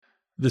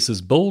This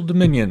is Bold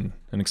Dominion,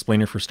 an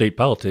explainer for state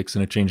politics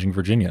in a changing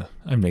Virginia.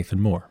 I'm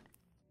Nathan Moore.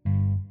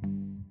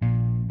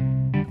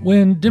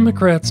 When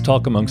Democrats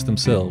talk amongst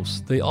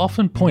themselves, they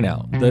often point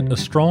out that a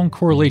strong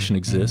correlation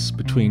exists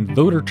between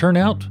voter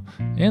turnout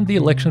and the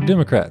election of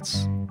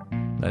Democrats.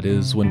 That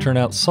is, when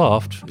turnout's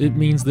soft, it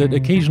means that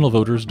occasional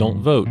voters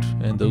don't vote,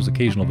 and those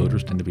occasional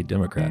voters tend to be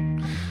Democrat.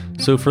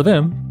 So for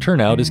them,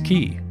 turnout is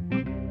key.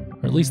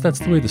 Or at least that's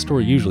the way the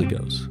story usually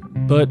goes.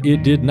 But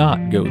it did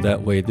not go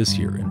that way this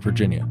year in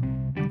Virginia.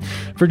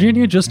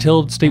 Virginia just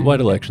held statewide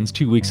elections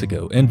 2 weeks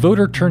ago, and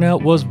voter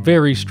turnout was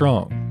very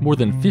strong, more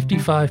than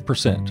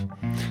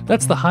 55%.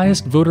 That's the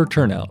highest voter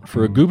turnout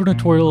for a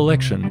gubernatorial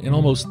election in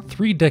almost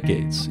 3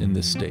 decades in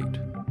this state.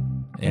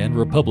 And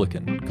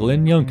Republican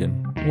Glenn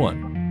Youngkin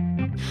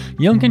won.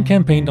 Youngkin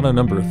campaigned on a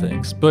number of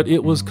things, but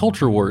it was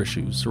culture war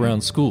issues around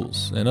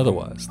schools and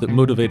otherwise that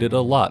motivated a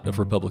lot of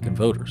Republican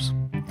voters.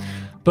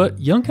 But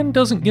Youngkin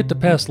doesn't get to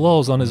pass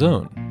laws on his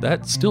own.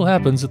 That still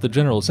happens at the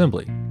General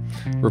Assembly.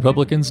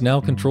 Republicans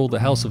now control the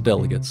House of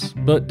Delegates,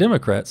 but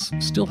Democrats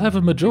still have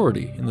a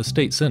majority in the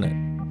state Senate.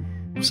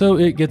 So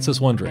it gets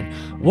us wondering,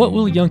 what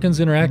will Youngkin's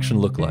interaction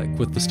look like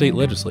with the state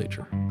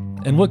legislature?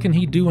 And what can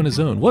he do on his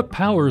own? What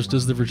powers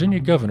does the Virginia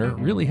governor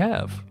really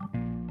have?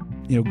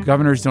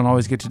 Governors don't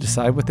always get to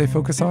decide what they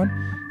focus on,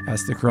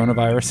 as the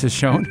coronavirus has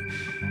shown.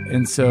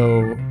 And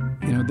so,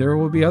 there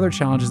will be other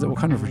challenges that will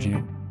come to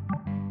Virginia.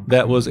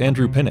 That was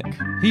Andrew Pinnock.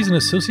 He's an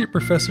associate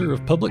professor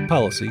of public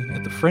policy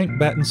at the Frank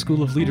Batten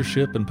School of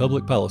Leadership and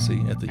Public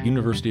Policy at the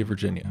University of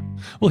Virginia.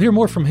 We'll hear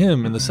more from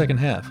him in the second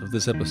half of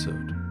this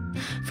episode.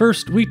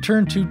 First, we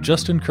turn to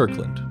Justin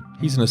Kirkland.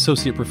 He's an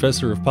associate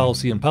professor of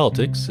policy and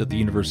politics at the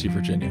University of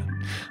Virginia.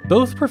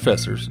 Both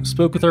professors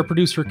spoke with our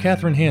producer,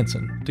 Katherine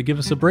Hansen, to give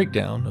us a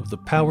breakdown of the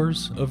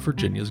powers of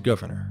Virginia's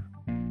governor.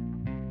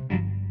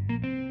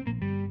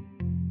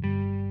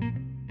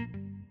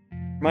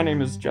 My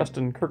name is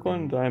Justin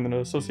Kirkland. I'm an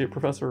associate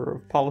professor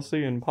of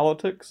policy and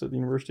politics at the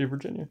University of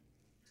Virginia.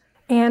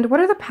 And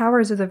what are the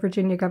powers of the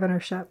Virginia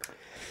governorship?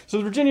 So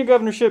the Virginia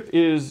governorship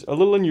is a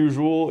little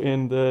unusual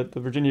in that the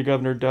Virginia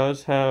governor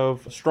does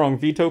have strong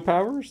veto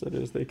powers. That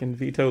is, they can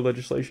veto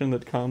legislation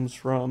that comes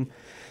from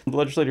the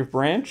legislative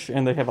branch,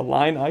 and they have a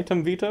line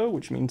item veto,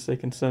 which means they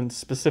can send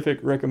specific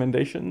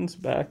recommendations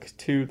back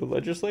to the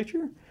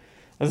legislature.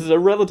 This is a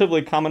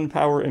relatively common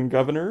power in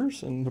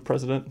governors, and the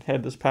president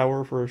had this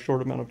power for a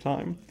short amount of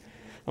time.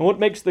 And what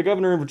makes the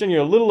governor in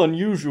Virginia a little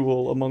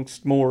unusual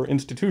amongst more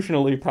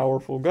institutionally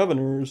powerful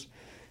governors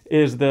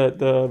is that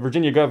the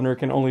Virginia governor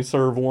can only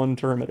serve one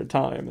term at a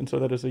time. And so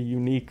that is a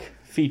unique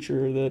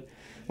feature that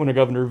when a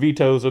governor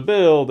vetoes a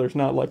bill, there's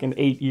not like an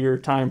 8-year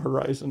time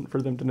horizon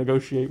for them to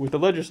negotiate with the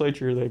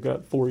legislature. They've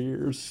got 4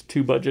 years,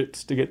 2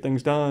 budgets to get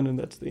things done, and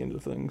that's the end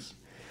of things.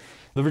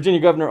 The Virginia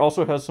governor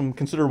also has some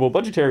considerable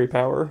budgetary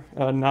power.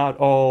 Not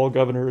all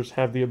governors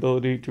have the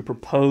ability to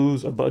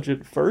propose a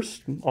budget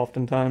first.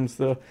 Oftentimes,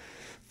 the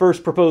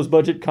first proposed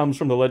budget comes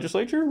from the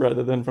legislature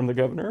rather than from the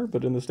governor.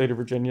 But in the state of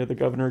Virginia, the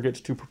governor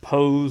gets to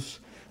propose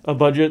a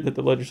budget that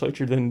the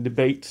legislature then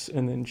debates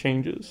and then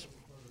changes.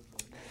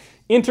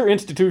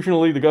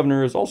 Interinstitutionally, the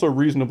governor is also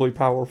reasonably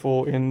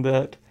powerful in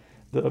that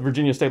the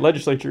Virginia state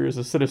legislature is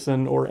a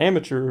citizen or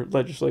amateur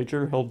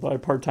legislature held by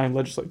part-time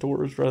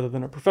legislators rather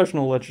than a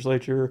professional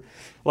legislature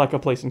like a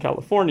place in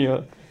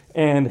California.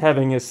 And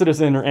having a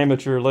citizen or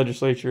amateur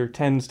legislature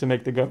tends to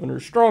make the governor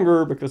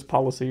stronger because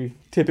policy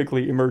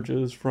typically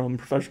emerges from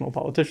professional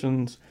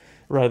politicians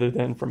rather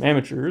than from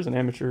amateurs. And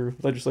amateur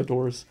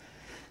legislators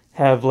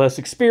have less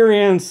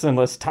experience and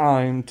less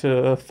time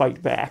to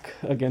fight back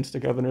against a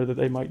governor that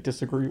they might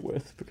disagree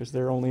with because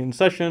they're only in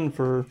session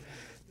for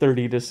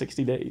 30 to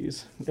 60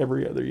 days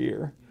every other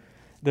year.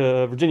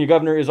 The Virginia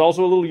governor is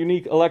also a little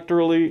unique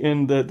electorally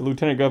in that the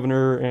lieutenant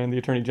governor and the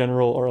attorney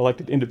general are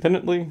elected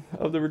independently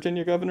of the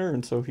Virginia governor,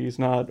 and so he's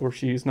not or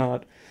she's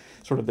not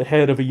sort of the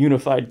head of a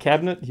unified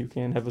cabinet. You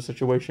can have a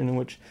situation in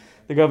which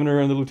the governor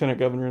and the lieutenant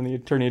governor and the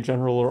attorney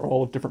general are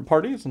all of different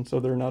parties, and so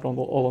they're not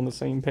all on the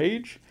same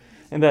page.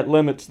 And that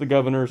limits the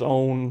governor's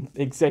own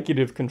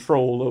executive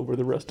control over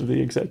the rest of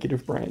the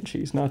executive branch.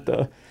 He's not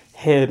the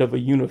head of a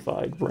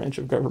unified branch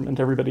of government.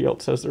 Everybody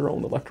else has their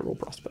own electoral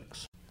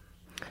prospects.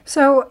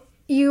 So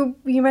you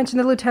mentioned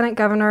the lieutenant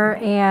governor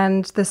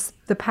and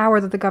the power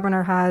that the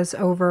governor has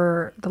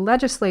over the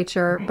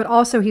legislature, but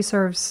also he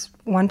serves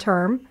one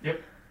term.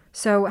 Yep.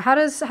 So how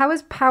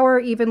is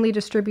power evenly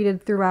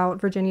distributed throughout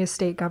Virginia's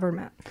state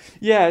government?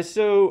 Yeah,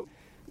 so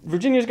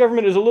Virginia's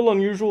government is a little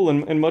unusual,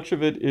 and much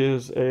of it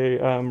is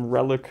a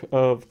relic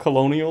of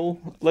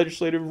colonial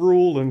legislative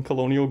rule and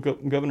colonial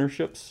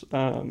governorships.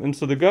 And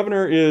so the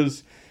governor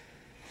is...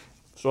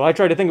 So I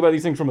try to think about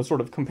these things from a sort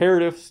of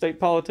comparative state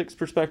politics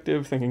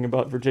perspective, thinking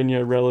about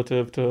Virginia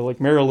relative to like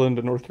Maryland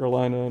and North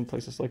Carolina and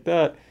places like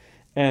that.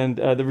 And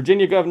the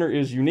Virginia governor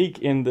is unique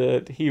in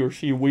that he or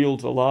she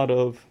wields a lot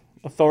of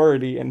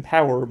authority and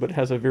power, but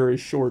has a very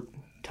short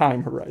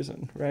time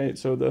horizon, right?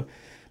 So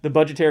the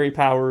budgetary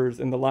powers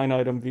and the line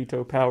item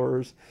veto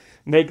powers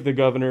make the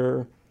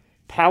governor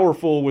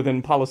powerful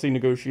within policy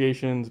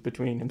negotiations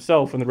between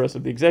himself and the rest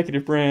of the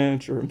executive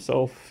branch or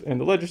himself and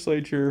the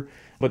legislature,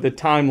 but the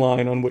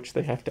timeline on which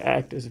they have to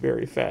act is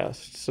very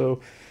fast.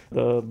 So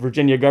the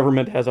Virginia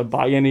government has a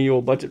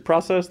biennial budget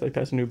process. They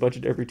pass a new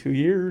budget every 2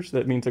 years.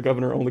 That means the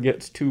governor only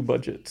gets 2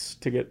 budgets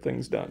to get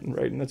things done,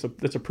 right? And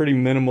that's a pretty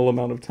minimal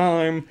amount of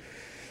time.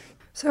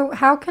 So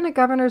how can a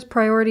governor's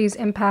priorities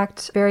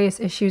impact various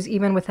issues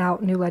even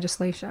without new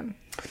legislation?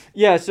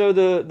 Yeah, so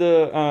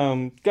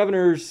the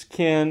governors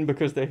can,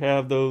 because they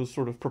have those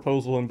sort of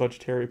proposal and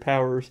budgetary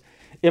powers,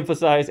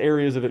 emphasize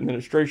areas of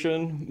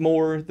administration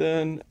more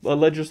than a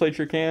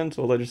legislature can.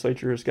 So a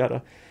legislature has got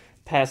to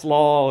pass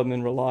law and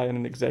then rely on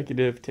an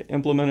executive to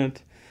implement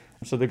it.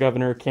 So the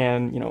governor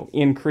can,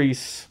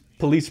 increase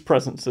police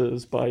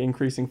presences by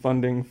increasing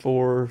funding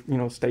for,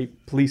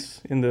 state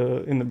police in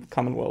the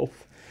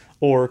Commonwealth,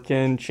 or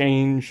can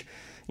change,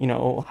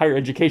 higher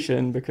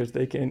education because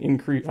they can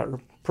increase or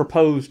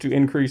propose to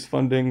increase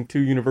funding to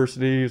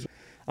universities.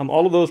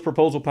 All of those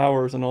proposal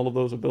powers and all of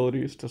those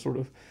abilities to sort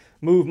of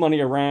move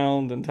money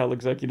around and tell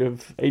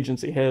executive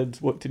agency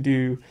heads what to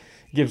do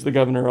gives the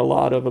governor a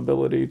lot of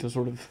ability to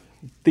sort of,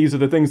 these are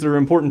the things that are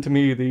important to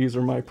me, these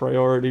are my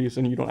priorities,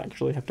 and you don't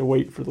actually have to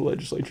wait for the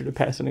legislature to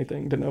pass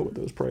anything to know what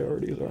those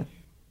priorities are.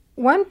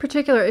 One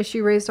particular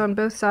issue raised on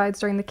both sides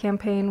during the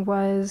campaign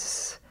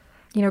was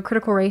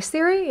critical race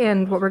theory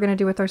and what we're going to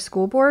do with our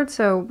school board.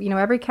 So,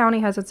 every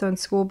county has its own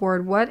school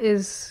board. What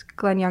is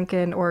Glenn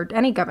Youngkin or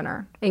any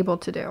governor able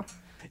to do?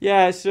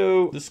 Yeah,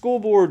 so the school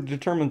board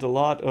determines a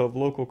lot of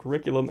local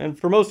curriculum. And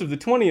for most of the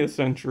 20th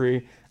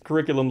century,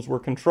 curriculums were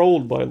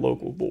controlled by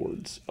local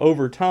boards.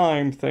 Over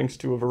time, thanks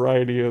to a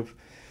variety of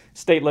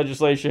state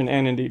legislation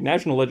and indeed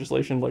national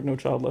legislation like No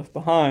Child Left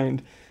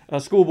Behind,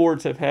 school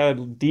boards have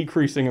had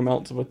decreasing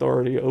amounts of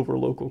authority over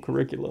local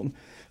curriculum.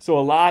 So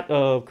a lot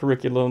of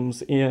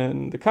curriculums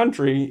in the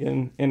country,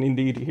 and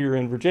indeed here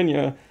in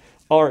Virginia,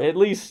 are at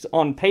least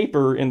on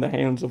paper in the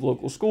hands of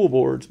local school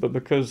boards, but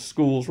because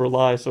schools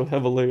rely so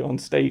heavily on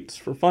states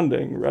for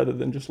funding rather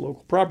than just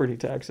local property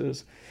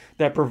taxes,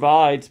 that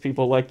provides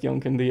people like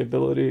Youngkin the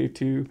ability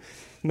to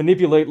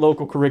manipulate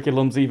local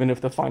curriculums even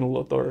if the final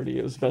authority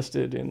is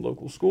vested in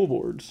local school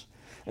boards.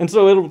 And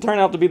so it'll turn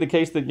out to be the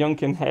case that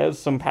Youngkin has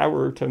some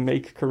power to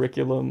make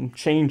curriculum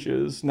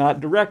changes, not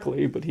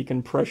directly, but he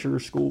can pressure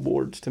school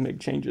boards to make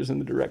changes in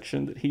the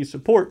direction that he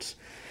supports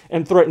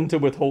and threaten to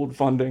withhold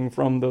funding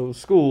from those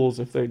schools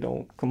if they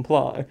don't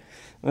comply.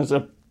 That's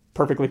a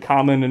perfectly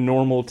common and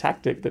normal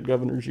tactic that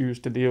governors use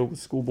to deal with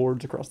school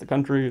boards across the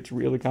country. It's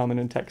really common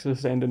in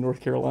Texas and in North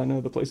Carolina,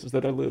 the places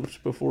that I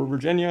lived before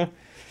Virginia.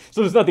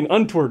 So there's nothing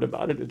untoward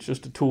about it. It's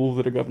just a tool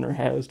that a governor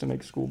has to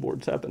make school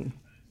boards happen.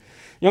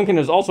 Youngkin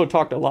has also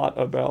talked a lot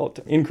about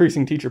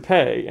increasing teacher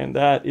pay, and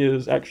that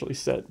is actually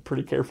set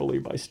pretty carefully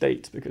by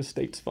states because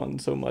states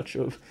fund so much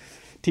of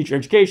teacher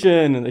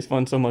education and they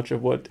fund so much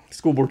of what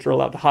school boards are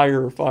allowed to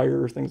hire or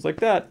fire or things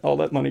like that. All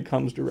that money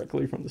comes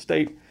directly from the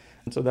state,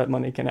 and so that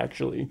money can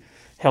actually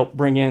help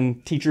bring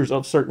in teachers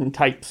of certain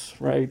types,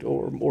 right,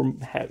 or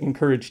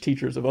encourage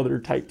teachers of other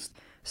types.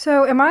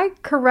 So am I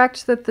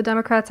correct that the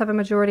Democrats have a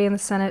majority in the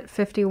Senate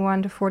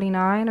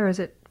 51-49, or is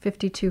it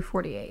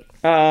 52-48?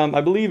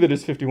 I believe it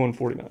is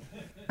 51-49.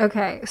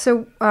 Okay,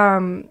 so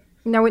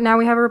now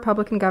we have a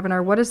Republican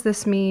governor. What does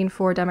this mean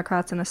for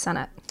Democrats in the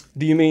Senate?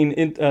 Do you mean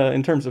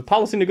in terms of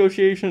policy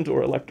negotiations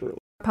or electoral?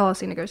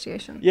 Policy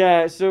negotiations.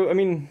 Yeah, so,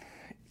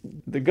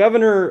 the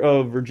governor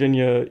of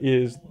Virginia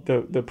is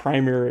the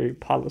primary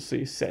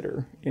policy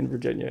setter in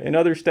Virginia. In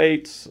other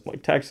states,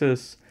 like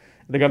Texas,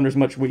 the governor's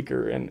much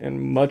weaker,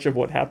 and much of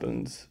what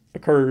happens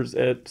occurs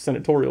at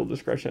senatorial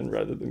discretion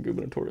rather than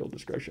gubernatorial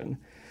discretion.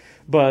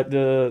 But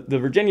the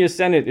Virginia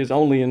Senate is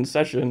only in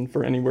session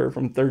for anywhere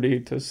from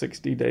 30 to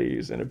 60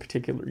 days in a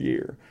particular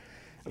year.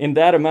 In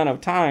that amount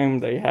of time,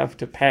 they have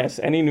to pass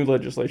any new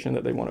legislation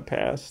that they want to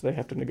pass. They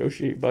have to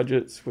negotiate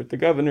budgets with the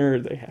governor.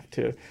 They have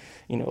to,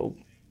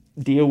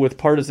 deal with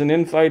partisan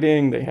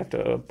infighting. They have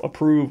to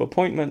approve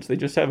appointments. They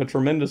just have a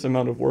tremendous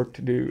amount of work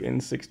to do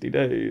in 60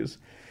 days.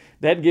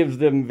 That gives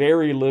them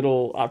very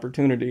little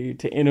opportunity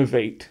to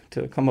innovate,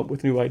 to come up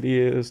with new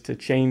ideas, to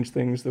change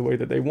things the way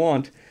that they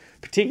want,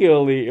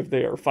 particularly if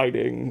they are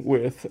fighting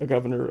with a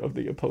governor of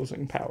the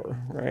opposing power,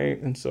 right?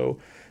 And so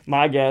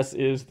my guess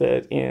is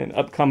that in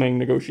upcoming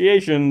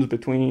negotiations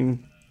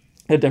between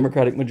a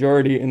Democratic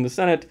majority in the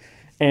Senate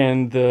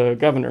and the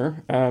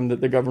governor,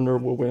 that the governor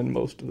will win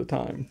most of the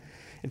time.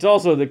 It's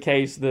also the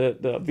case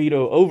that the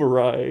veto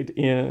override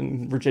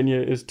in Virginia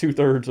is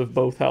 2/3 of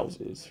both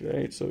houses,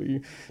 right? So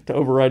to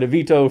override a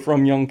veto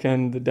from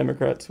Youngkin, the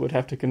Democrats would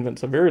have to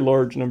convince a very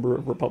large number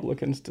of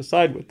Republicans to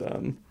side with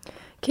them.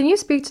 Can you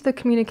speak to the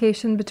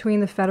communication between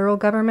the federal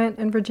government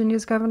and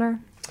Virginia's governor?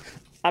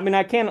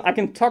 I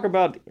can talk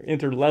about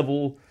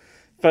interlevel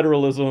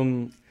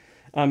federalism.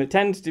 It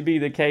tends to be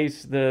the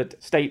case that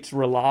states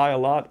rely a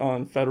lot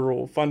on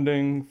federal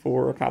funding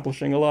for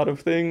accomplishing a lot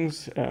of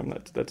things.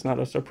 That's not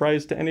a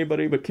surprise to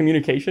anybody, but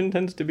communication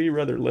tends to be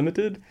rather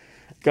limited.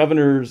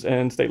 Governors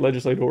and state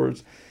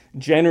legislators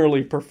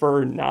generally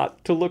prefer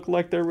not to look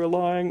like they're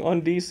relying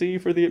on D.C.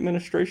 for the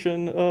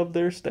administration of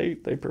their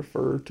state. They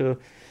prefer to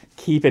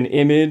keep an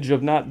image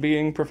of not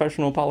being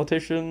professional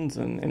politicians,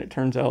 and it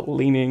turns out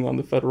leaning on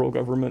the federal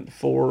government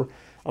for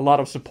a lot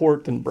of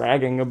support and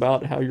bragging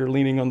about how you're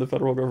leaning on the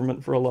federal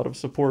government for a lot of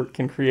support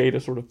can create a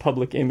sort of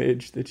public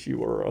image that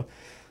you are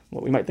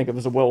what we might think of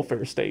as a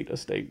welfare state, a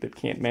state that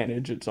can't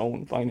manage its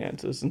own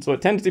finances. And so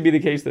it tends to be the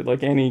case that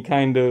like any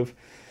kind of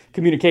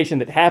communication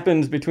that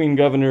happens between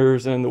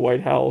governors and the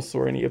White House,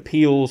 or any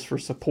appeals for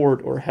support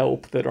or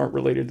help that aren't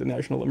related to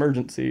national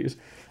emergencies,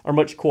 are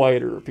much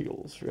quieter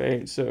appeals,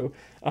 right? So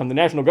the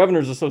National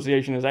Governors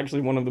Association is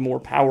actually one of the more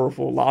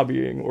powerful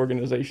lobbying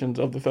organizations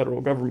of the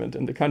federal government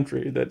in the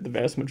country that the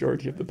vast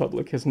majority of the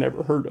public has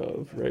never heard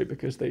of, right?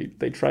 Because they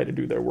try to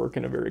do their work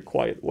in a very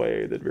quiet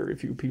way that very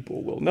few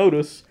people will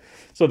notice,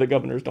 so that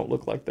governors don't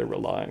look like they're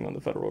relying on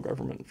the federal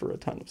government for a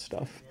ton of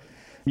stuff.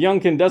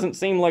 Youngkin doesn't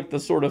seem like the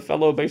sort of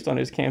fellow, based on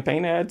his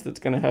campaign ads, that's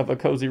going to have a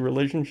cozy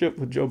relationship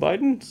with Joe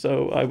Biden.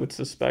 So I would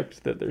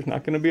suspect that there's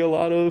not going to be a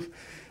lot of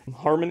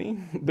harmony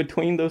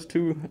between those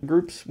two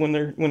groups when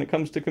it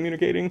comes to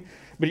communicating.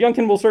 But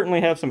Youngkin will certainly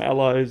have some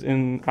allies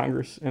in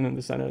Congress and in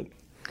the Senate.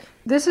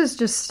 This is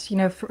just,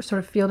 sort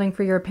of fielding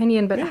for your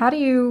opinion, but how do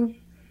you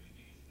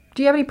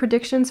have any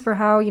predictions for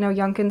how,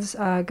 Youngkin's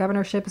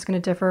governorship is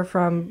going to differ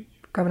from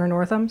Governor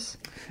Northam's?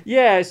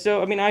 Yeah,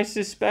 so, I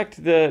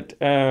suspect that...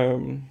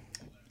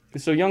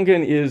 So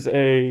Youngkin is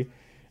a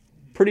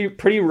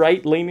pretty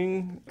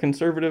right-leaning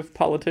conservative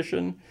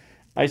politician.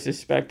 I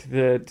suspect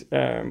that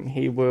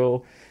he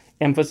will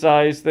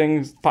emphasize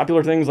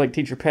popular things like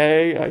teacher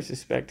pay. I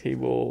suspect he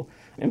will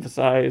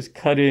emphasize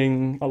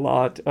cutting a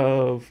lot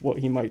of what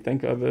he might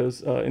think of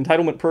as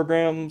entitlement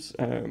programs.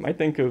 I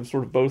think of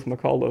sort of both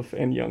McAuliffe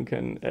and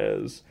Youngkin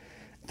as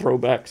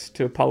throwbacks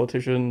to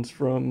politicians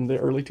from the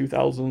early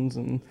 2000s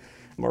and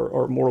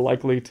are more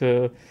likely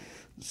to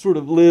sort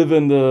of live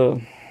in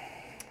the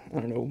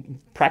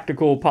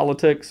practical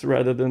politics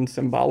rather than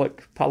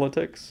symbolic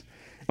politics.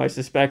 I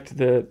suspect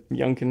that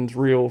Youngkin's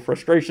real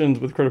frustrations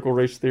with critical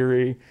race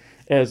theory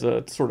as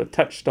a sort of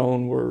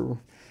touchstone were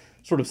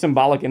sort of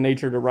symbolic in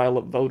nature to rile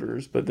up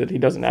voters, but that he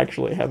doesn't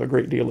actually have a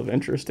great deal of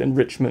interest in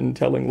Richmond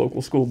telling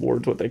local school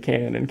boards what they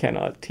can and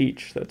cannot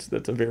teach. That's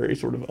a very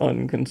sort of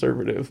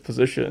unconservative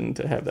position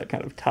to have, that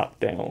kind of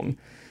top-down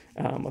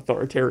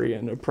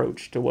authoritarian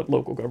approach to what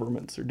local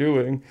governments are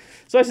doing.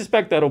 So I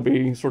suspect that'll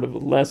be sort of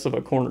less of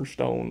a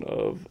cornerstone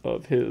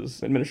of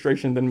his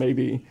administration than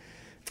maybe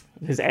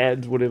his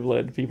ads would have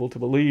led people to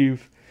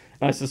believe.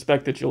 And I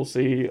suspect that you'll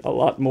see a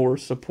lot more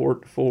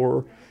support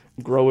for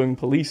growing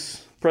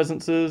police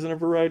presences in a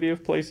variety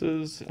of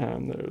places.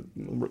 The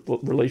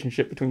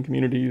relationship between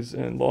communities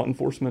and law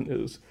enforcement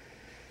is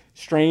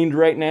strained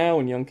right now,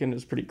 and Youngkin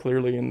is pretty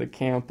clearly in the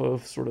camp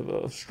of sort of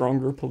a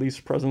stronger police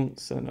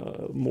presence and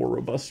a more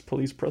robust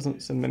police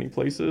presence in many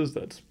places.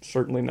 That's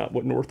certainly not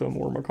what Northam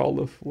or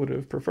McAuliffe would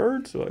have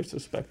preferred, so I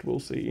suspect we'll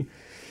see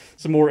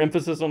some more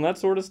emphasis on that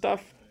sort of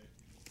stuff.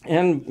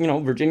 And,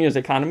 Virginia's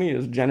economy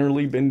has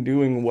generally been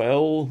doing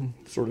well,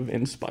 sort of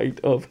in spite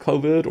of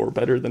COVID, or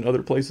better than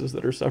other places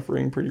that are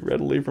suffering pretty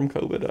readily from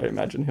COVID. I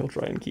imagine he'll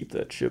try and keep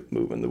that ship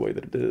moving the way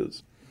that it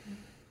is.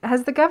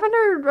 Has the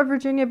governor of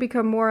Virginia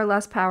become more or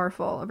less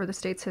powerful over the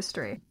state's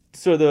history?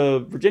 So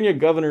the Virginia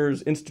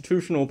governor's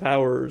institutional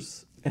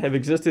powers have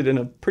existed in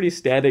a pretty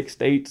static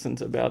state since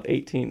about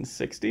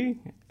 1850.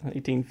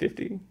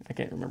 I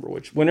can't remember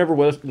which. Whenever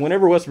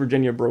West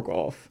Virginia broke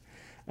off,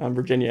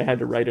 Virginia had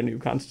to write a new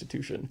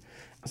constitution.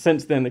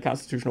 Since then, the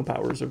constitutional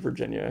powers of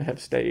Virginia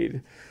have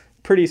stayed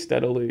pretty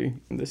steadily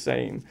the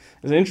same.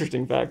 As an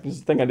interesting fact, this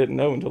is a thing I didn't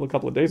know until a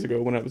couple of days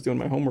ago when I was doing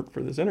my homework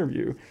for this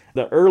interview.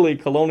 The early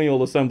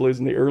colonial assemblies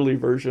in the early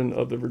version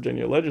of the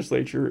Virginia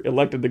legislature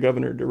elected the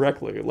governor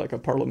directly, like a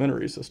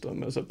parliamentary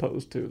system, as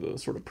opposed to the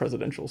sort of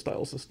presidential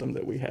style system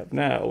that we have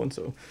now. And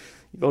so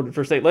you voted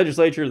for state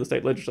legislature, the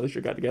state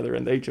legislature got together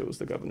and they chose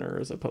the governor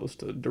as opposed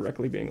to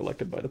directly being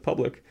elected by the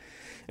public.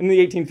 In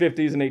the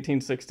 1850s and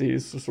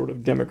 1860s, a sort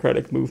of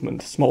democratic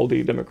movement, small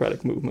d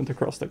democratic movement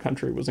across the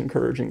country was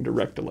encouraging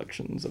direct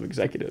elections of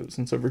executives.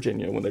 And so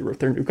Virginia, when they wrote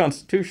their new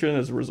constitution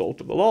as a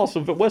result of the loss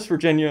of West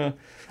Virginia,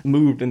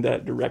 moved in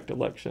that direct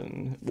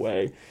election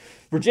way.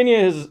 Virginia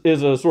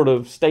is a sort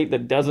of state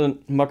that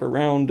doesn't muck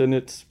around in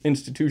its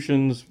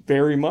institutions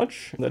very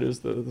much. That is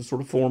the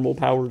sort of formal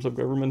powers of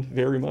government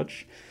very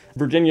much.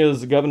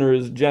 Virginia's governor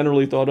is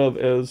generally thought of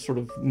as sort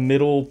of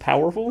middle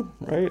powerful,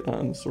 right?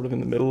 Sort of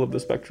in the middle of the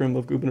spectrum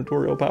of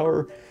gubernatorial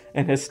power,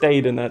 and has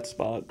stayed in that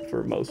spot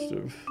for most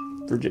of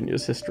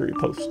Virginia's history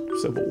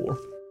post-Civil War.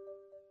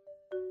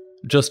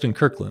 Justin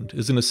Kirkland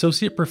is an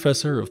associate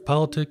professor of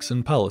politics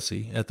and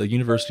policy at the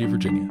University of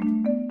Virginia.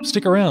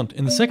 Stick around.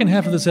 In the second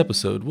half of this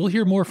episode, we'll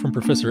hear more from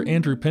Professor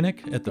Andrew Pinnock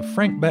at the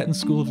Frank Batten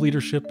School of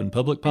Leadership and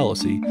Public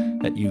Policy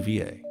at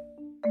UVA.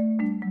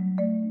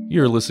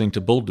 You're listening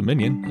to Bold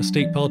Dominion, a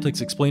state politics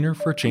explainer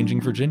for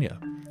Changing Virginia.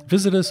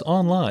 Visit us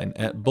online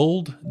at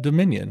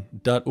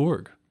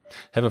bolddominion.org.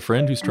 Have a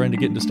friend who's trying to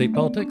get into state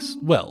politics?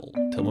 Well,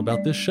 tell them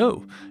about this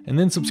show, and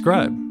then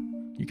subscribe.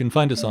 You can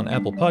find us on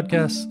Apple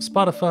Podcasts,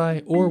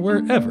 Spotify, or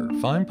wherever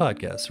fine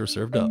podcasts are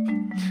served up.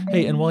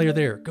 Hey, and while you're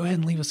there, go ahead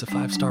and leave us a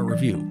 5-star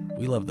review.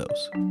 We love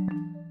those.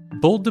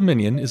 Bold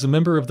Dominion is a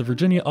member of the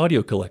Virginia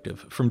Audio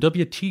Collective from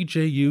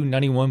WTJU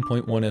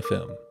 91.1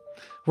 FM.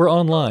 We're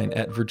online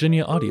at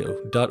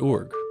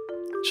virginiaaudio.org.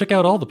 Check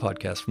out all the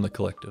podcasts from the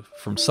collective,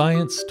 from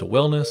science to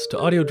wellness to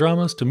audio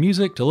dramas to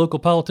music to local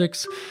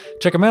politics.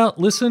 Check them out,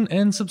 listen,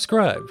 and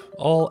subscribe,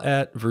 all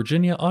at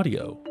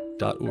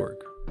virginiaaudio.org.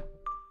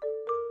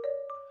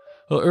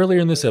 Well, earlier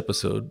in this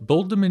episode,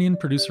 Bold Dominion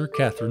producer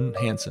Katherine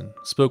Hansen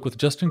spoke with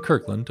Justin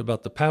Kirkland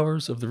about the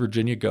powers of the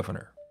Virginia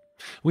governor.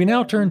 We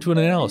now turn to an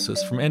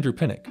analysis from Andrew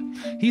Pinnock.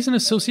 He's an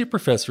associate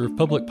professor of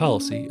public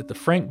policy at the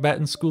Frank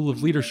Batten School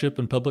of Leadership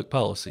and Public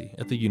Policy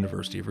at the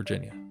University of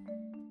Virginia.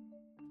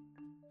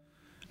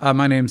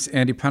 My name's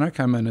Andy Pinnock.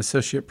 I'm an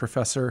associate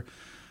professor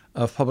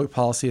of public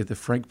policy at the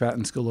Frank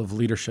Batten School of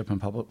Leadership and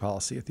Public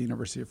Policy at the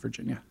University of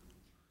Virginia.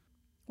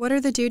 What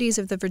are the duties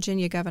of the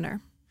Virginia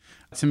governor?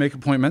 To make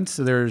appointments,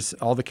 so there's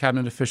all the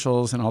cabinet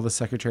officials and all the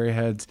secretary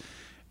heads,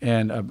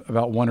 and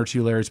about one or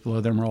two layers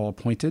below them are all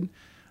appointed.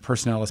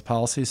 Personnel is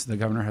policy, so the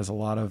governor has a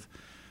lot of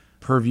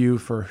purview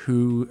for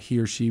who he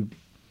or she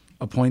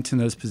appoints in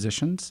those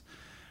positions.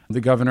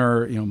 The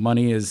governor,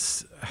 money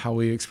is how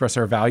we express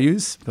our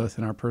values, both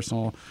in our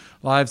personal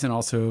lives and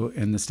also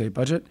in the state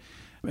budget.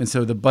 And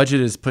so the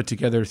budget is put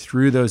together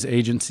through those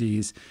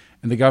agencies,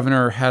 and the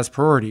governor has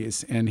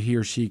priorities, and he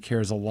or she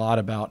cares a lot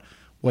about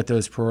what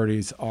those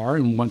priorities are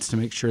and wants to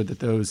make sure that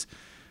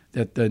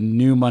the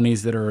new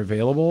monies that are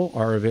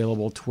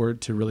available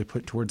to really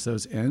put towards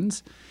those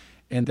ends.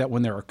 And that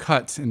when there are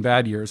cuts in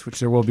bad years,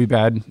 which there will be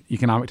bad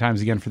economic times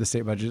again for the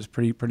state budget, it's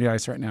pretty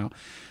nice right now.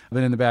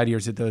 But in the bad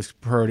years, that those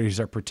priorities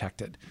are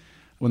protected.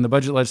 When the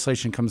budget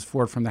legislation comes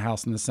forward from the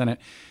House and the Senate,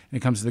 and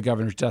it comes to the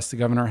governor's desk, the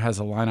governor has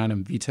a line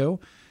item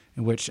veto,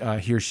 in which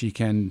he or she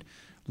can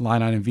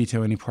line item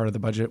veto any part of the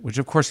budget, which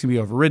of course can be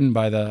overridden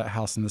by the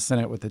House and the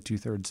Senate with a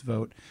 2/3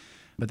 vote.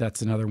 But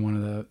that's another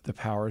one of the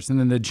powers. And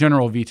then the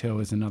general veto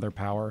is another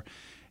power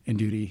and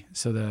duty.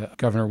 So the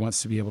governor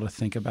wants to be able to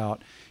think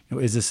about,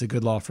 is this a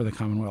good law for the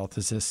Commonwealth?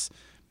 Does this,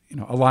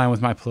 align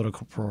with my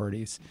political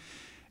priorities?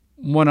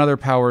 One other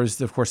power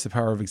is, of course, the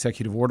power of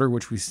executive order,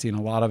 which we've seen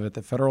a lot of at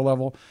the federal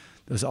level.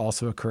 Those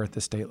also occur at the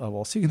state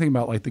level. So you can think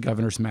about like the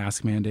governor's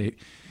mask mandate.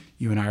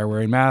 You and I are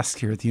wearing masks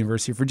here at the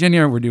University of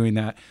Virginia. We're doing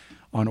that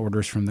on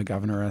orders from the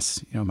governor,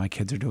 as my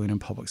kids are doing in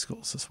public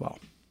schools as well.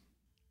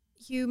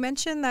 You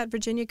mentioned that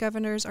Virginia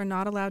governors are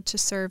not allowed to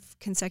serve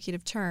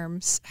consecutive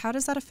terms. How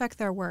does that affect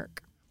their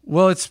work?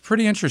 Well, it's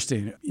pretty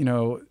interesting.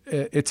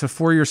 It's a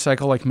 4-year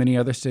cycle like many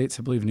other states.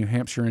 I believe New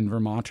Hampshire and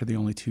Vermont are the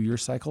only 2-year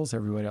cycles.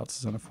 Everybody else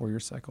is on a 4-year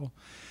cycle.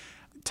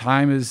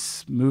 Time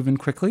is moving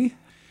quickly.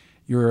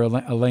 You're a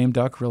lame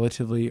duck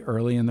relatively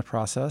early in the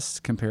process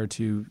compared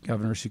to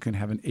governors who can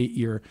have an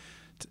 8-year,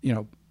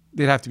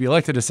 they'd have to be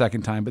elected a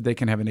second time, but they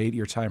can have an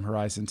 8-year time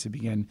horizon to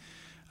begin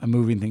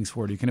moving things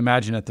forward. You can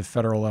imagine at the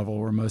federal level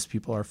where most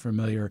people are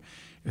familiar,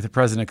 if the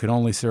president could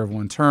only serve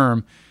one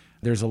term,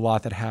 there's a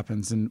lot that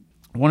happens. And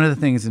one of the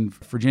things in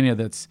Virginia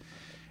that's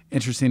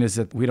interesting is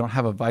that we don't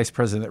have a vice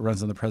president that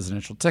runs on the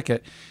presidential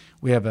ticket.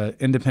 We have an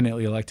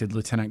independently elected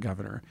lieutenant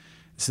governor.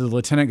 So the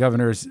lieutenant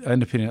governor is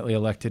independently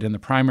elected in the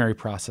primary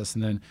process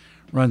and then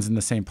runs in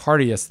the same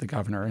party as the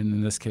governor. And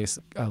in this case,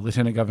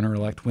 Lieutenant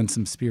Governor-elect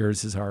Winsome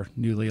Spears is our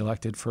newly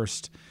elected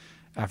first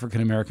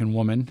African-American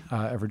woman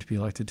ever to be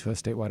elected to a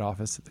statewide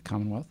office at the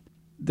Commonwealth.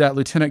 That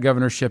lieutenant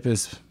governorship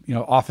is,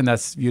 often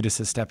that's viewed as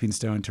a stepping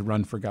stone to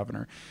run for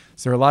governor.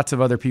 So there are lots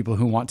of other people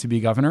who want to be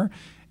governor,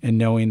 and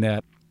knowing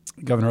that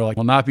governor-elect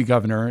will not be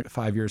governor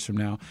 5 years from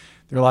now,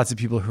 there are lots of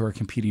people who are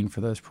competing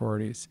for those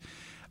priorities.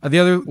 The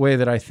other way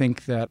that I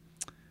think that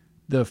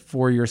the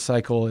 4-year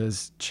cycle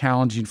is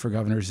challenging for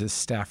governors is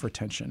staff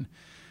retention.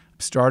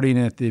 Starting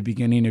at the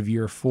beginning of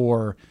year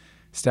 4,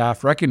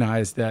 staff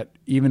recognize that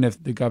even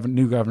if the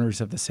new governors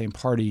of the same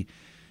party,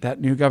 that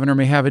new governor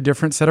may have a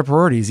different set of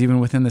priorities even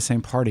within the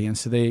same party. And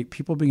so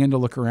people begin to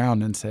look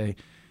around and say,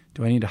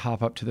 do I need to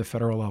hop up to the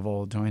federal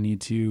level? Do I need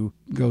to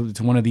go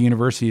to one of the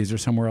universities or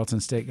somewhere else in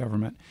state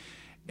government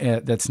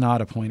that's not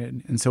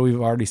appointed? And so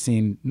we've already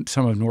seen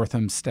some of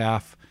Northam's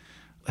staff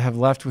have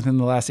left within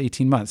the last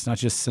 18 months, not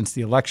just since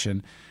the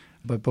election,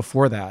 but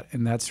before that.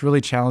 And that's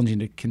really challenging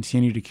to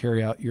continue to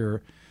carry out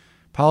your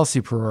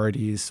policy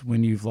priorities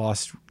when you've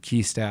lost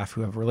key staff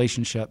who have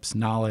relationships,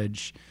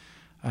 knowledge,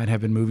 and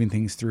have been moving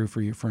things through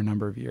for you for a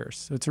number of years.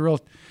 So it's a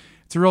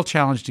real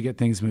challenge to get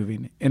things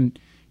moving. And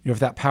if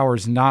that power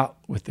is not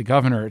with the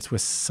governor, it's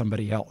with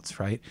somebody else,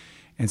 right?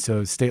 And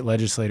so state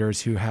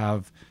legislators who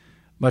have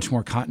much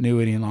more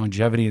continuity and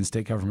longevity in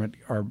state government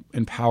are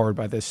empowered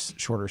by this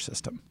shorter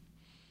system.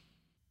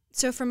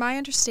 So from my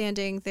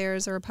understanding,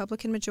 there's a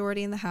Republican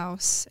majority in the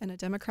House and a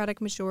Democratic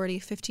majority,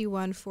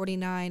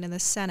 51-49, in the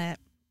Senate.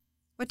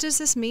 What does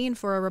this mean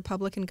for a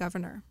Republican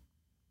governor?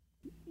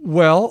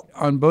 Well,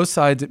 on both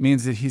sides, it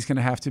means that he's going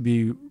to have to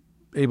be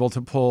able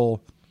to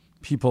pull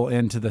people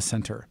into the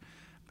center.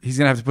 he's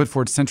going to have to put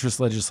forward centrist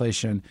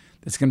legislation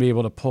that's going to be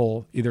able to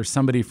pull either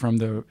somebody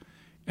from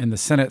in the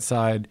Senate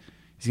side.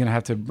 He's going to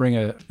have to bring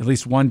at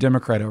least one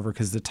Democrat over,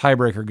 because the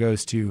tiebreaker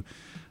goes to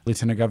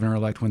Lieutenant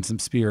Governor-elect Winsome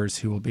Spears,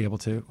 who will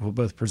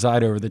both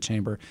preside over the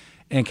chamber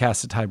and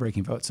cast a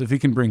tie-breaking vote. So if he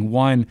can bring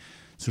one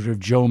sort of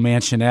Joe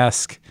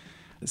Manchin-esque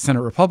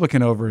Senate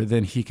Republican over,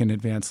 then he can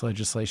advance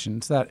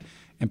legislation. So that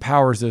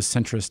empowers those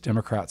centrist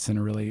Democrats in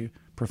a really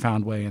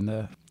profound way in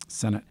the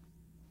Senate.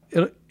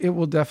 It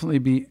will definitely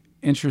be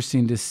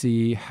interesting to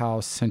see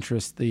how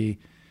centrist the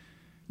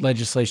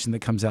legislation that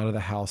comes out of the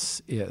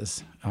House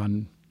is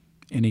on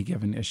any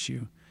given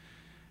issue.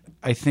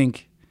 I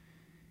think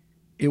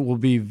it will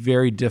be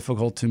very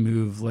difficult to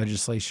move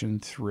legislation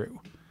through.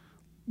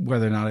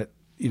 Whether or not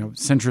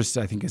centrist,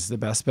 I think, is the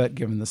best bet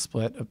given the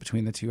split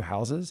between the two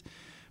houses.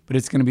 But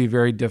it's going to be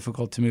very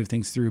difficult to move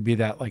things through, be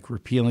that like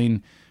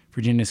repealing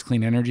Virginia's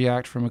Clean Energy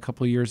Act from a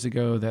couple of years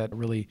ago that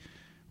really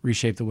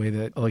reshaped the way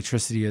that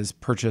electricity is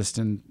purchased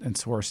and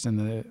sourced in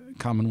the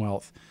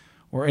Commonwealth,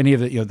 or any of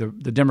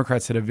the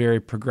Democrats had a very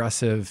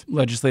progressive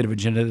legislative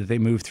agenda that they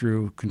moved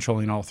through,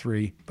 controlling all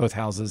three, both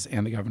houses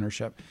and the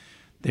governorship.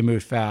 They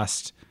moved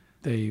fast.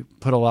 They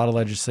put a lot of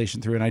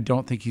legislation through, and I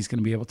don't think he's going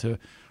to be able to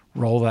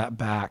roll that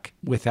back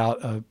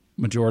without a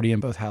majority in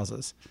both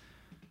houses.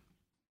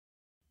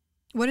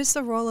 What is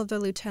the role of the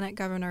lieutenant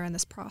governor in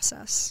this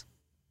process?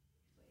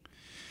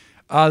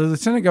 The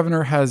lieutenant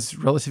governor has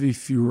relatively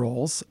few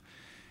roles.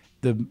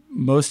 The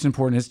most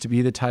important is to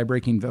be the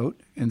tie-breaking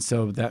vote, and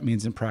so that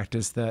means in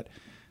practice that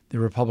the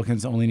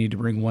Republicans only need to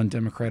bring one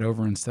Democrat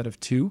over instead of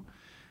two,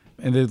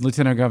 and the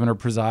lieutenant governor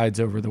presides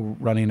over the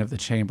running of the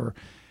chamber.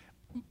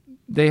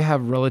 They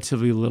have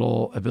relatively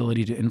little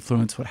ability to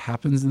influence what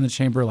happens in the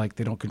chamber, like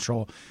they don't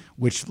control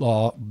which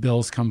law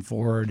bills come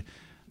forward.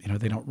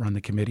 They don't run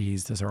the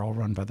committees; those are all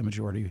run by the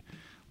majority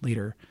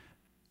leader.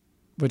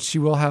 But she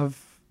will have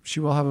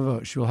a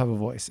vote. She will have a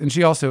voice, and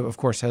she also, of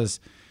course, has,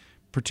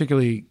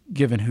 particularly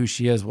given who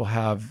she is, will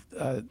have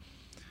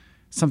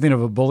something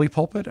of a bully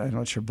pulpit. I'm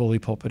not sure bully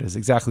pulpit is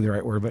exactly the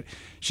right word, but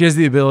she has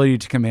the ability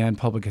to command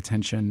public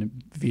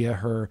attention via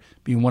her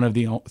being one of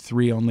the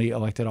three only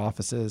elected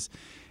offices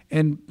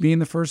and being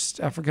the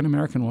first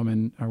African-American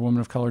woman or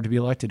woman of color to be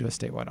elected to a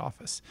statewide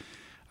office.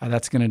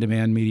 That's going to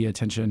demand media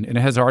attention, and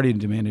it has already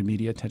demanded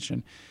media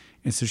attention.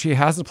 And so she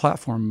has a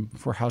platform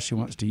for how she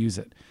wants to use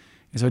it.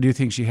 And so I do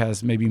think she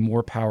has maybe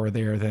more power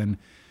there than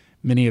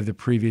many of the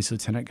previous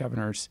lieutenant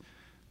governors.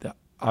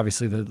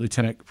 Obviously,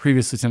 the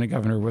previous lieutenant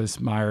governor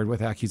was mired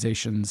with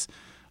accusations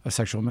of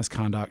sexual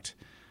misconduct.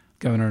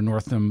 Governor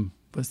Northam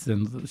was the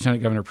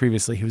lieutenant governor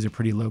previously. He was a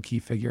pretty low-key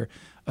figure,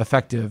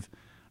 effective,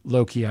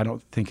 low-key. I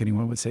don't think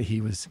anyone would say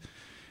he was,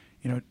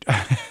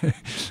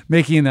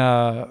 making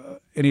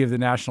any of the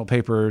national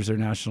papers or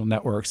national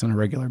networks on a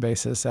regular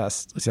basis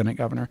as lieutenant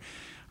governor.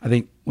 I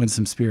think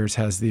Winsome Spears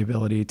has the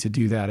ability to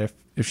do that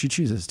if she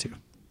chooses to.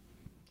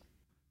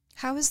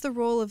 How has the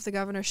role of the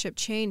governorship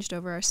changed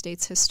over our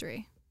state's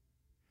history?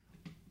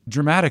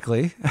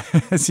 Dramatically.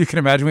 As you can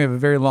imagine, we have a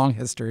very long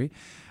history.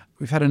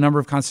 We've had a number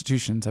of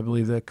constitutions. I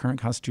believe the current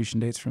constitution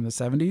dates from the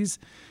 70s.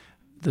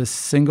 The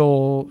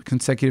single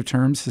consecutive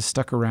terms has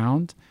stuck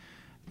around.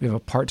 We have a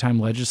part-time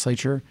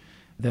legislature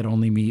that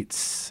only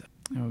meets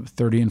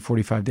 30 and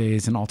 45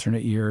 days in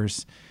alternate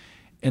years.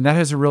 And that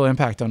has a real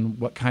impact on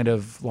what kind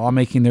of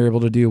lawmaking they're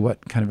able to do,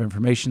 what kind of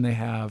information they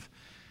have,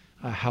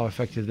 how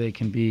effective they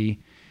can be.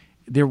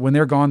 When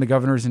they're gone, the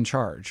governor's in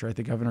charge, right?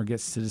 The governor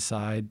gets to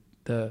decide.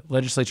 The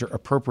legislature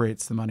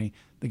appropriates the money.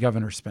 The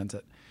governor spends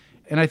it.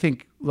 And I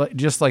think,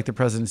 just like the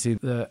presidency,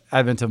 the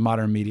advent of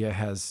modern media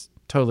has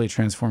totally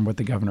transformed what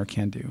the governor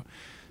can do.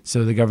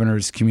 So the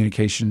governor's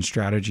communication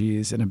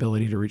strategies and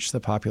ability to reach the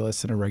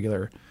populace in a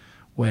regular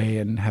way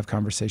and have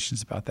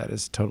conversations about that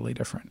is totally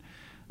different.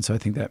 And so I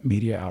think that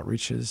media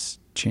outreach has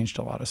changed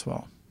a lot as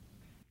well.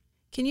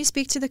 Can you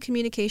speak to the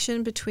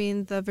communication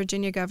between the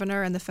Virginia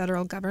governor and the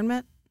federal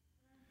government?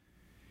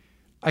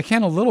 I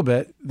can a little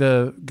bit.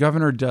 The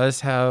governor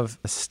does have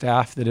a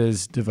staff that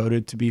is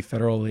devoted to be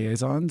federal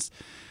liaisons.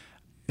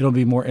 It'll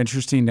be more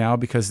interesting now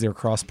because they're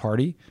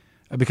cross-party,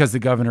 because the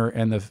governor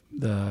and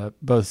the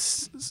both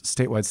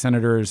statewide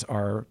senators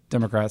are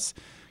Democrats.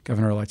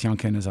 Governor-elect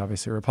Youngkin is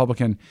obviously a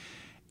Republican.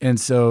 And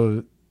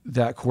so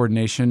that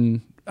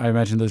coordination, I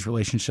imagine those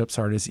relationships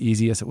aren't as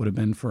easy as it would have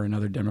been for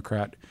another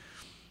Democrat.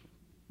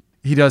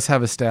 He does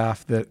have a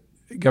staff that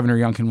Governor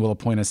Youngkin will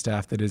appoint a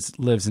staff that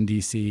lives in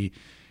D.C.,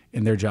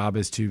 and their job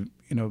is to,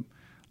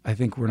 I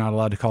think we're not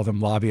allowed to call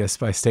them lobbyists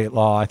by state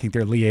law. I think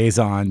they're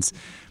liaisons.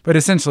 But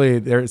essentially,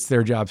 it's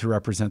their job to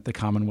represent the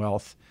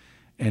Commonwealth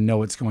and know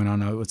what's going on,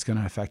 know what's going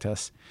to affect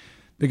us.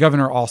 The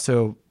governor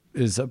also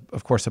is,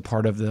 of course, a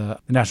part of the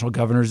National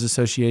Governors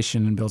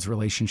Association and builds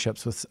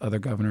relationships with other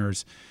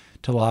governors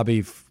to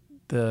lobby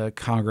the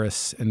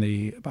Congress and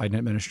the Biden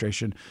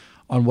administration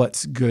on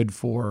what's good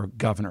for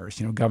governors.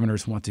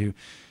 Governors want to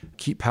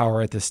keep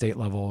power at the state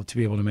level, to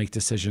be able to make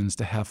decisions,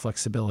 to have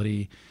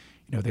flexibility.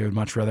 They would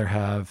much rather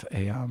have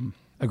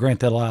a grant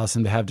that allows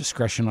them to have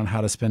discretion on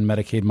how to spend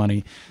Medicaid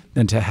money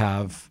than to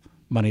have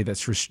money that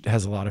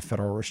has a lot of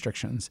federal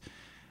restrictions.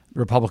 The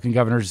Republican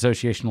Governors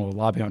Association will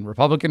lobby on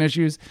Republican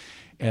issues,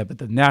 but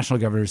the National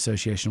Governors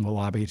Association will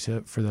lobby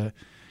for the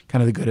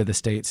kind of the good of the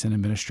states and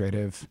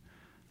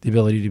the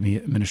ability to be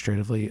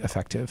administratively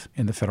effective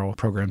in the federal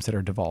programs that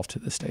are devolved to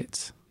the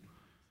states.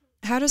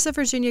 How does the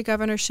Virginia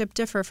governorship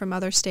differ from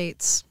other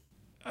states?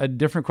 A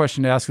different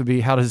question to ask would be,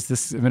 how does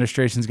this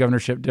administration's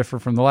governorship differ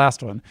from the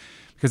last one?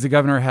 Because the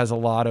governor has a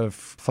lot of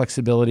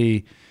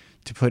flexibility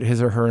to put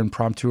his or her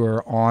impromptu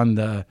on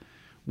the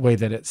way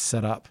that it's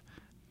set up.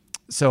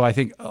 So I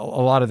think a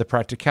lot of the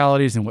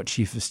practicalities and what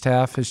chief of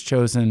staff has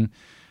chosen.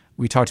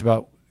 We talked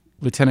about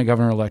Lieutenant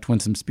Governor-elect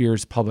Winsome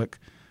Spears' public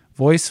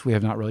voice. We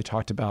have not really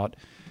talked about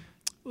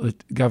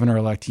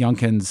Governor-elect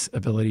Youngkin's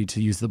ability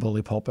to use the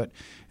bully pulpit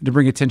and to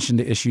bring attention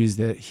to issues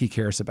that he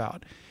cares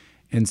about.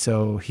 And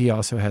so he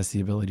also has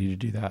the ability to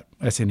do that,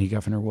 as any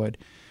governor would.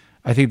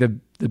 I think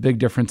the big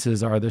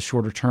differences are the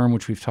shorter term,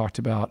 which we've talked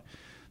about.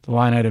 The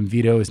line item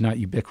veto is not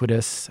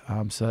ubiquitous,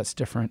 so that's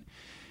different.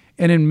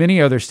 And in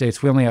many other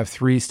states, we only have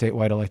 3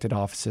 statewide elected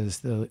offices,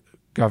 the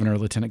governor,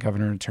 lieutenant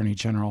governor, and attorney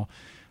general.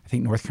 I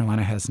think North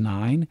Carolina has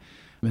 9.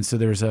 And so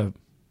there's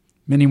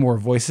many more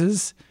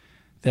voices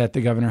that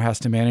the governor has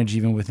to manage,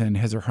 even within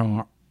his or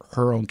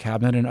her own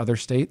cabinet in other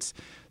states,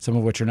 some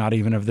of which are not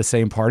even of the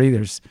same party.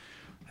 There's,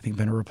 I think,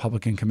 been a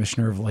Republican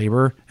commissioner of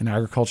labor and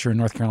agriculture in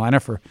North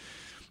Carolina for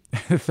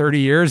 30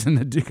 years, and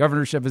the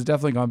governorship has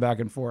definitely gone back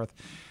and forth.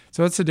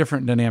 So it's a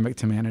different dynamic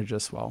to manage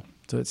as well.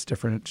 So it's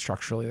different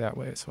structurally that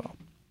way as well.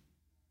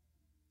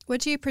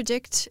 What do you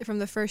predict from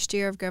the first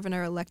year of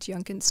Governor-elect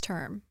Youngkin's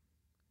term?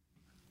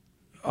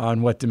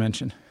 On what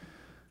dimension?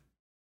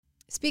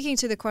 Speaking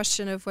to the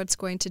question of what's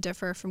going to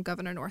differ from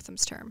Governor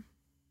Northam's term.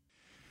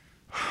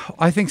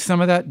 I think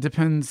some of that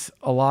depends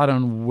a lot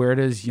on where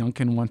does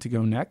Youngkin want to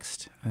go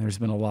next. And there's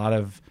been a lot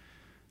of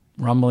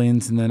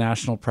rumblings in the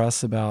national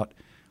press about,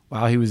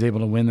 wow, he was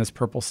able to win this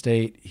purple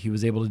state. He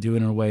was able to do it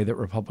in a way that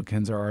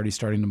Republicans are already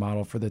starting to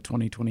model for the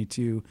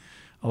 2022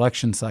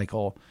 election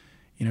cycle.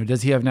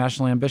 Does he have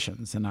national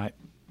ambitions? And I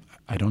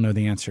don't know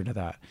the answer to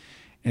that.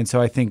 And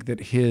so I think that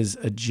his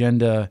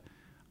agenda,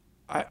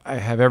 I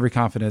have every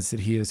confidence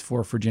that he is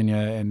for Virginia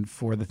and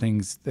for the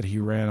things that he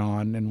ran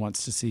on and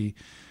wants to see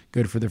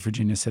good for the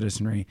Virginia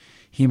citizenry.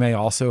 He may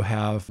also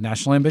have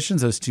national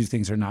ambitions. Those two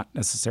things are not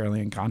necessarily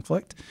in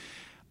conflict.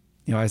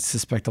 I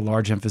suspect a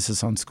large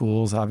emphasis on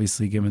schools,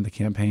 obviously, given the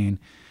campaign,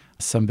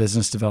 some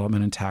business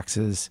development and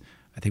taxes,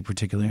 I think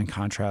particularly in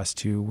contrast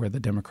to where the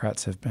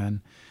Democrats have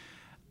been.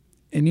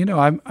 And,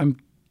 I'm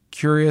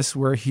curious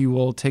where he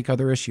will take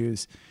other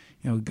issues.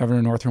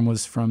 Governor Northam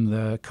is from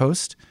the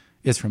coast,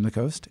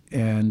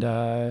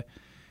 and,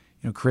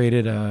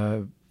 created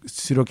a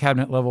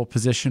pseudo-cabinet level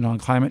position on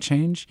climate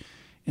change,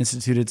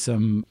 instituted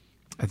some,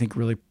 I think,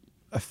 really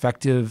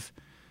effective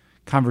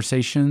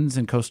conversations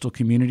in coastal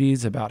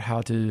communities about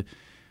how to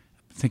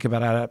think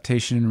about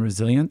adaptation and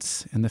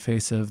resilience in the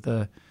face of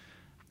the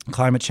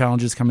climate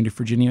challenges coming to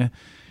Virginia.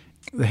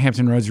 The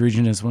Hampton Roads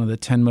region is one of the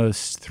 10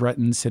 most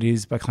threatened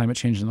cities by climate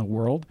change in the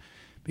world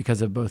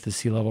because of both the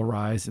sea level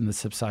rise and the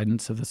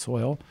subsidence of the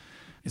soil.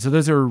 So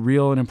those are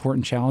real and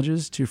important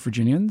challenges to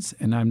Virginians,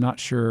 and I'm not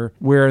sure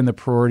where in the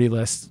priority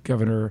list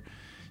Governor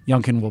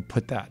Youngkin will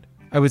put that.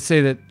 I would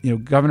say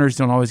that governors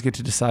don't always get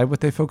to decide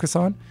what they focus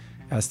on,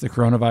 as the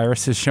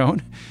coronavirus has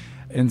shown.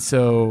 And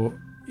so,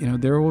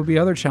 there will be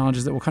other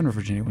challenges that will come to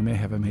Virginia. We may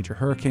have a major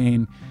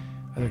hurricane.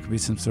 There could be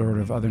some sort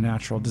of other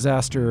natural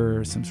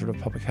disaster, some sort of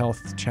public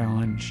health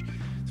challenge,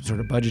 some sort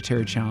of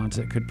budgetary challenge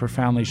that could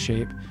profoundly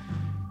shape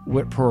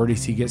what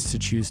priorities he gets to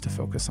choose to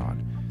focus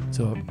on.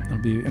 So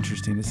it'll be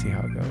interesting to see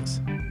how it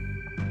goes.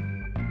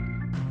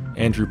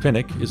 Andrew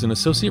Pinnock is an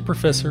associate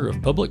professor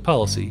of public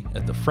policy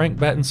at the Frank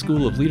Batten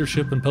School of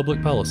Leadership and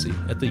Public Policy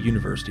at the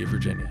University of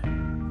Virginia.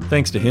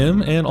 Thanks to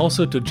him, and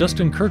also to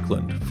Justin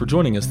Kirkland for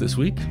joining us this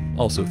week.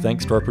 Also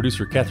thanks to our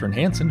producer Katherine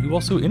Hansen, who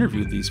also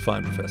interviewed these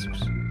fine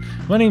professors.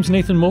 My name's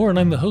Nathan Moore, and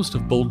I'm the host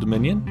of Bold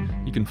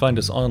Dominion. You can find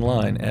us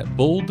online at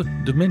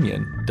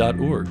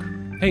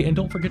bolddominion.org. Hey, and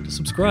don't forget to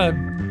subscribe.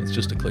 It's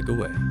just a click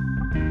away.